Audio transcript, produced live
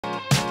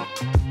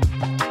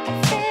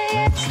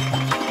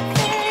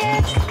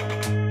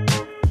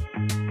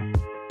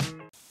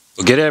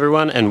G'day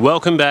everyone, and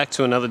welcome back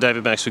to another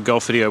David Maxfield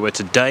golf video, where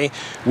today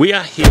we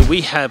are here.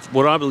 We have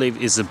what I believe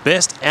is the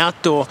best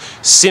outdoor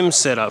sim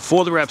setup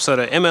for the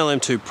Rapsodo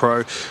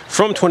MLM2PRO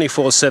from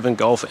 24/7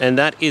 Golf, and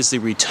that is the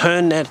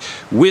return net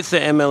with the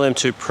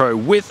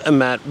MLM2PRO, with a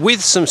mat,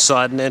 with some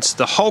side nets,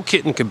 the whole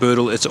kit and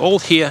caboodle. It's all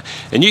here,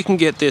 and you can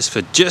get this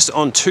for just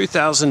on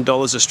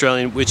 $2,000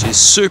 Australian, which is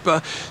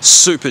super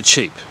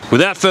cheap.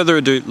 Without further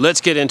ado, let's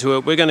get into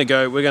it. We're going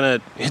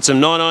to hit some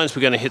 9-irons,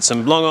 we're going to hit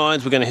some long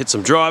irons, we're going to hit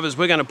some drivers,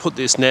 we're going to put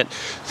this net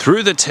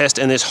through the test,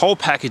 and this whole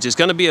package is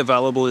going to be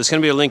available. There's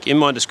going to be a link in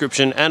my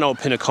description, and I'll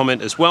pin a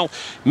comment as well.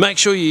 Make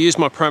sure you use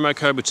my promo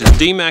code, which is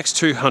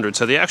DMAX200.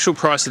 So the actual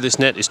price of this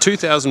net is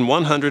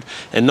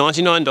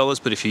 $2,199,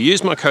 but if you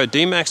use my code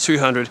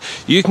DMAX200,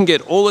 you can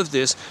get all of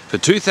this for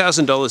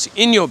 $2,000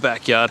 in your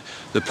backyard.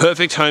 The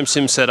perfect home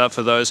sim setup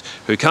for those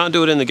who can't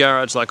do it in the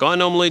garage like I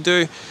normally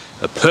do.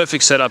 A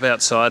perfect setup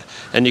outside,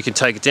 and you can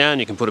take it down,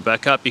 you can put it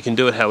back up, you can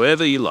do it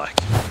however you like.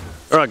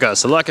 Alright guys,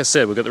 so like I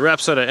said, we've got the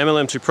Rapsodo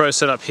MLM2PRO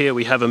set up here.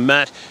 We have a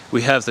mat,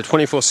 we have the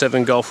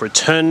 24/7 Golf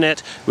return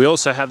net, we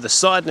also have the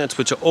side nets,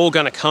 which are all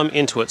going to come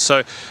into it.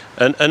 So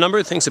a number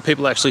of things that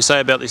people actually say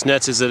about these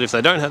nets is that if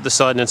they don't have the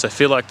side nets, they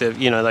feel like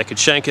they could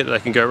shank it, they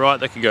can go right,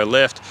 they could go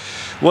left,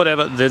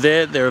 whatever. They're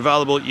there, they're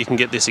available. You can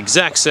get this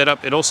exact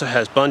setup. It also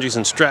has bungees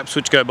and straps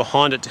which go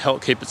behind it to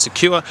help keep it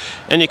secure,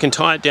 and you can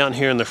tie it down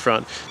here in the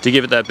front to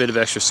give it that bit of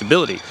extra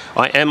stability.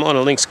 I am on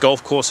a links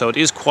golf course, so it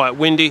is quite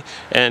windy,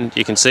 and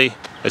you can see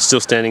it's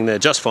still standing there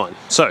just fine.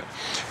 So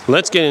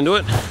let's get into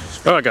it.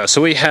 Alright guys,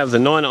 so we have the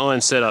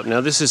 9-iron setup.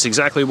 Now this is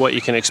exactly what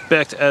you can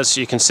expect. As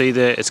you can see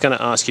there, it's going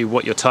to ask you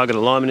what your target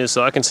alignment is.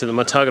 So I can see that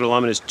my target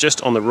alignment is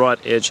just on the right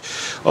edge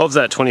of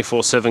that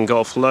 24/7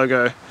 Golf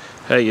logo.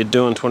 How you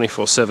doing,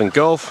 24/7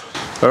 Golf?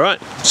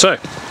 Alright, so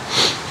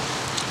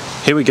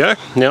here we go.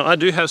 Now I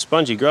do have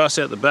spongy grass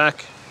out the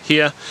back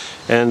here,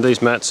 and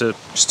these mats are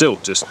still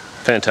just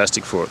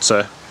fantastic for it.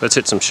 So let's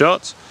hit some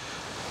shots.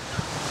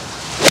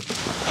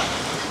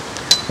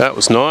 That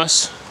was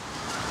nice.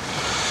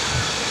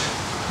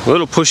 A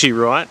little pushy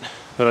right,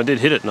 but I did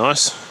hit it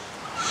nice.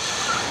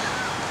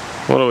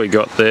 What do we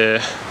got there?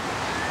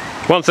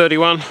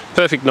 131,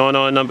 perfect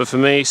 9-iron number for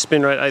me.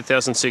 Spin rate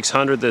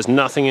 8,600. There's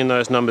nothing in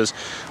those numbers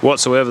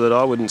whatsoever that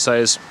I wouldn't say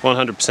is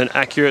 100%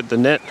 accurate. The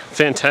net,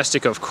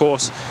 fantastic, of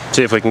course.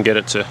 See if we can get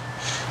it to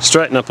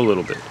straighten up a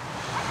little bit.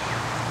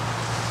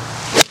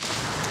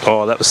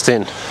 Oh, that was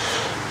thin.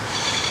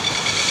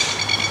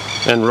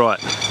 And right,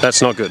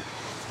 that's not good.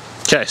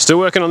 Okay, still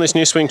working on this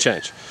new swing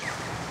change.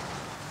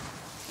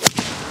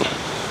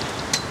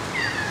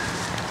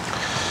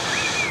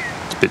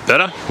 It's a bit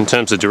better in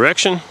terms of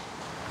direction.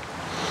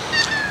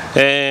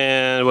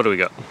 And what do we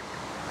got?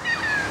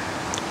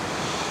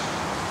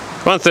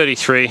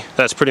 133,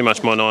 that's pretty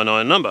much my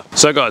 9-iron number.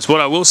 So guys, what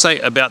I will say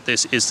about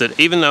this is that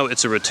even though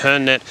it's a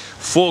return net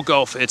for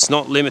golf, it's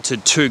not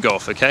limited to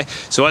golf, okay?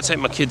 So I take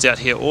my kids out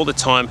here all the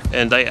time,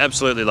 and they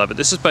absolutely love it.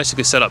 This is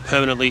basically set up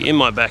permanently in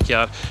my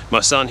backyard. My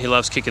son, he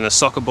loves kicking the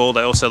soccer ball.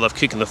 They also love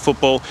kicking the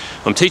football.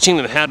 I'm teaching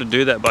them how to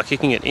do that by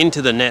kicking it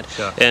into the net.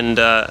 Yeah. And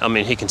I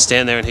mean, he can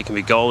stand there and he can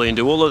be goalie and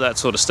do all of that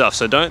sort of stuff.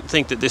 So don't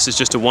think that this is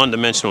just a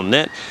one-dimensional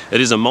net.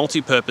 It is a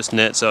multi-purpose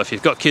net. So if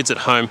you've got kids at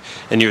home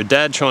and you're a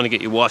dad trying to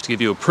get your wife to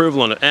give you approval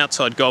on an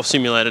outside golf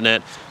simulator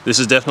net, this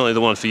is definitely the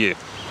one for you.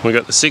 We've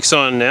got the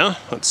 6-iron now.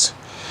 Let's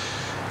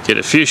get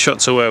a few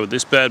shots away with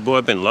this bad boy.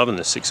 I've been loving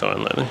this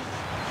 6-iron lately.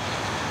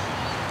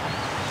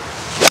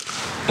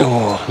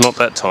 Oh, not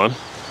that time.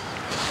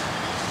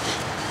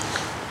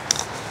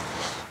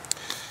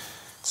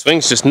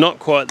 Swing's just not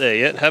quite there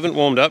yet. Haven't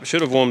warmed up.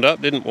 Should have warmed up.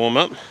 Didn't warm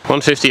up.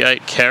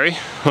 158 carry,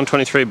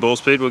 123 ball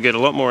speed. We'll get a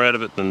lot more out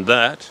of it than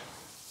that.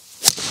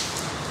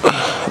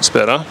 That's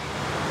better.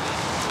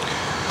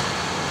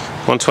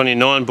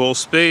 129 ball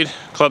speed,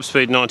 club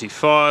speed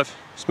 95,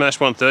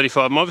 smash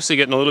 135. I'm obviously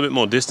getting a little bit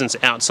more distance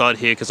outside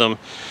here because I'm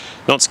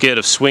not scared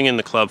of swinging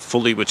the club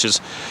fully, which is,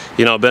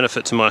 you know, a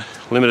benefit to my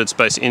limited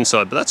space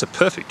inside. But that's a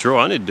perfect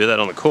draw. I need to do that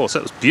on the course.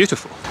 That was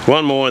beautiful.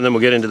 One more and then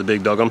we'll get into the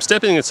big dog. I'm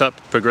stepping this up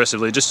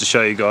progressively just to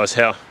show you guys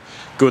how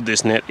good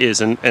this net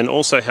is, and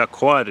also how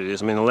quiet it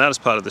is. I mean, the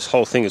loudest part of this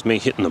whole thing is me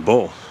hitting the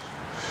ball.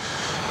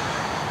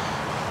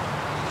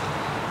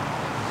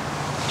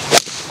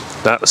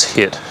 That was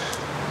hit.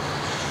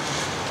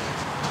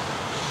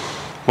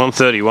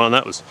 131,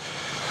 that was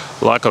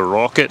like a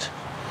rocket.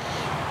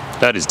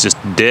 That is just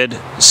dead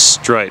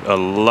straight. I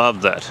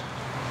love that.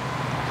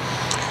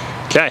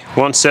 Okay,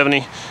 170,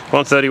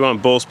 131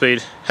 ball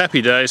speed.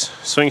 Happy days.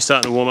 Swing's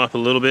starting to warm up a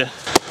little bit.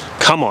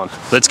 Come on,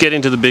 let's get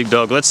into the big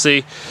dog. Let's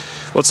see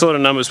what sort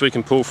of numbers we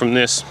can pull from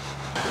this.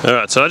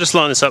 Alright, so I just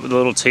lined this up with a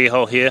little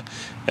T-hole here,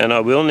 and I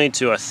will need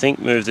to, I think,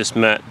 move this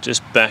mat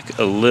just back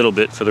a little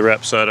bit for the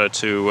Rapsodo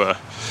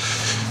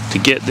to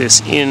get this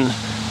in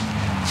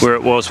where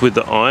it was with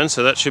the iron,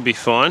 so that should be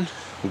fine.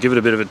 We'll give it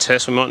a bit of a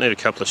test. We might need a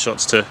couple of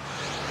shots to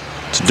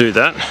do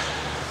that.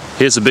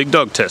 Here's the big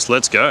dog test.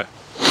 Let's go.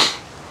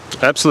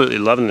 Absolutely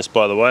loving this,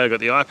 by the way. I've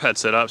got the iPad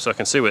set up so I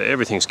can see where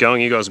everything's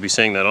going. You guys will be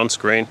seeing that on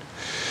screen.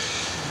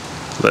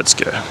 Let's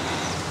go.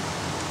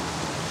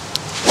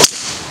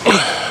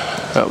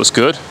 That was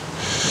good.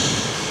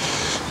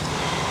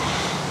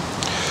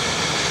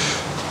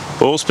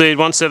 Ball speed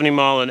 170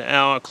 mile an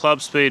hour,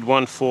 club speed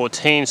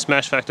 114,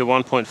 smash factor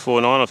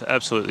 1.49. I've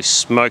absolutely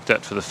smoked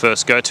that for the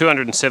first go.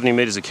 270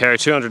 meters of carry,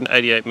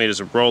 288 meters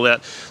of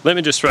rollout. Let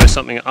me just throw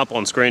something up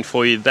on screen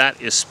for you.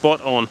 That is spot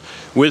on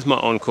with my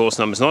on-course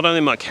numbers. Not only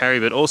my carry,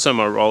 but also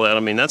my rollout. I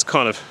mean, that's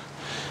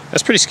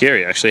pretty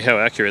scary actually, how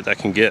accurate that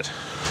can get.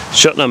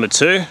 Shot number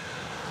 2.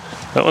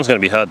 That one's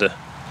going to be hard to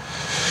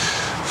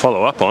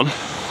follow up on.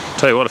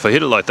 Tell you what, if I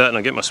hit it like that and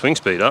I get my swing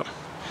speed up,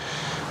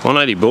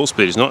 180 ball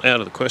speed is not out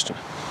of the question.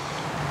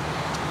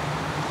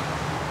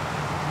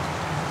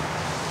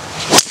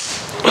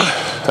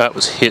 That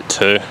was hit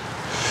too.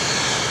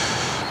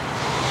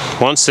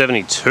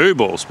 172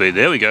 ball speed,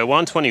 there we go.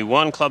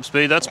 121 club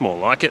speed, that's more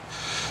like it.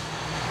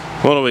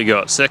 What do we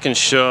got? Second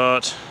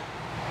shot,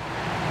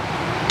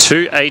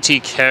 280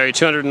 carry,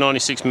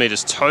 296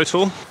 meters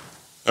total.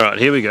 All right,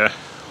 here we go.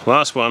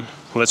 Last one.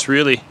 Let's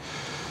really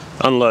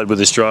unload with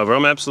this driver.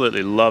 I'm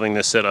absolutely loving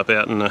this setup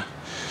out in the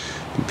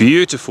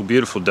beautiful,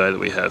 beautiful day that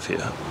we have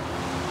here.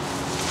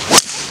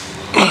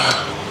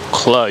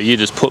 Chloe, you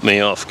just put me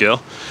off,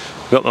 girl.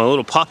 Got my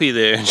little puppy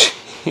there, and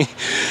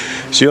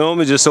she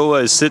normally just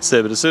always sits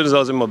there, but as soon as I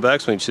was in my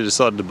backswing, she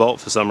decided to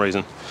bolt for some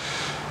reason.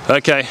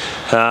 Okay,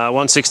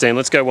 116.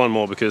 Let's go one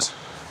more because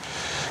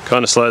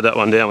kind of slowed that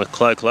one down with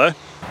Chloe.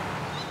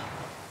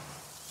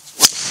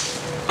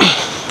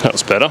 That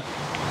was better.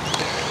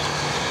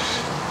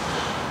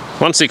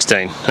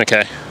 116.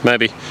 Okay,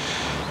 maybe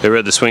I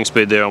read the swing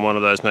speed there on one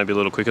of those, maybe a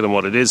little quicker than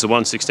what it is. The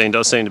 116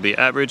 does seem to be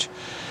average.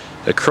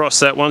 Across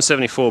that,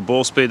 174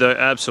 ball speed though,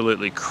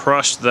 absolutely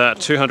crushed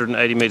that.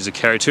 280 meters of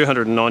carry,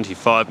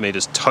 295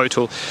 meters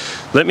total.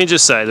 Let me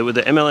just say that with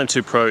the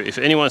MLM2PRO, if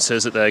anyone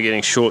says that they're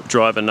getting short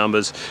driver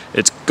numbers,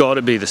 it's got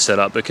to be the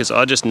setup, because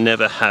I just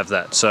never have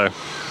that. So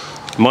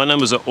my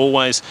numbers are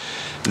always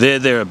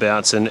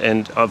thereabouts,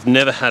 and I've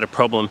never had a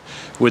problem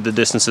with the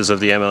distances of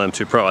the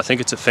MLM2PRO. I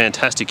think it's a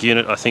fantastic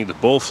unit. I think the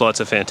ball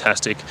flights are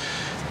fantastic,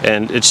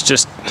 and it's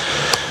just,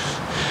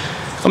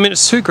 I mean,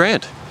 it's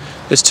 $2,000.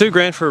 It's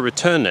 $2,000 for a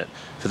return net,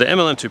 for the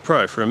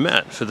MLM2PRO, for a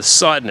mat, for the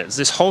side nets,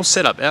 this whole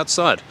setup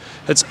outside.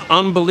 It's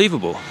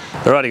unbelievable.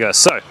 Alrighty guys,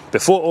 so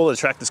before all the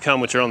tractors come,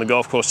 which are on the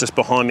golf course just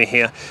behind me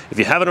here, if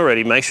you haven't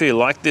already, make sure you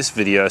like this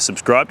video,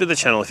 subscribe to the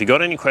channel. If you've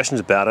got any questions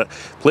about it,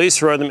 please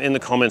throw them in the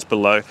comments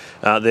below.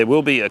 There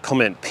will be a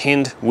comment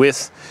pinned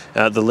with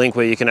the link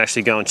where you can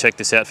actually go and check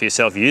this out for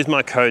yourself. Use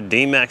my code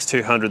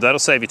DMAX200, that'll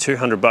save you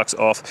 $200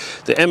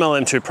 off. The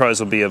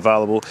MLM2PROs will be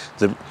available.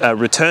 The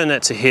return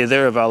nets are here,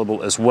 they're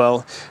available as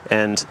well.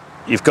 And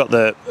you've got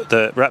the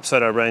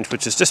Rapsodo range,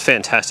 which is just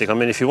fantastic. I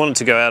mean, if you wanted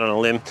to go out on a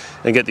limb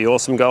and get the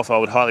Awesome Golf, I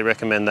would highly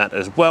recommend that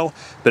as well.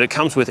 But it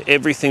comes with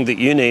everything that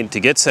you need to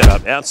get set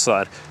up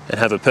outside and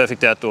have a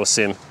perfect outdoor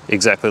sim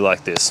exactly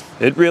like this.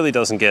 It really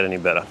doesn't get any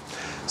better.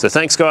 So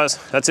thanks guys,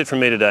 that's it from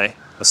me today.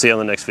 I'll see you on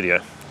the next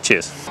video.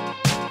 Cheers.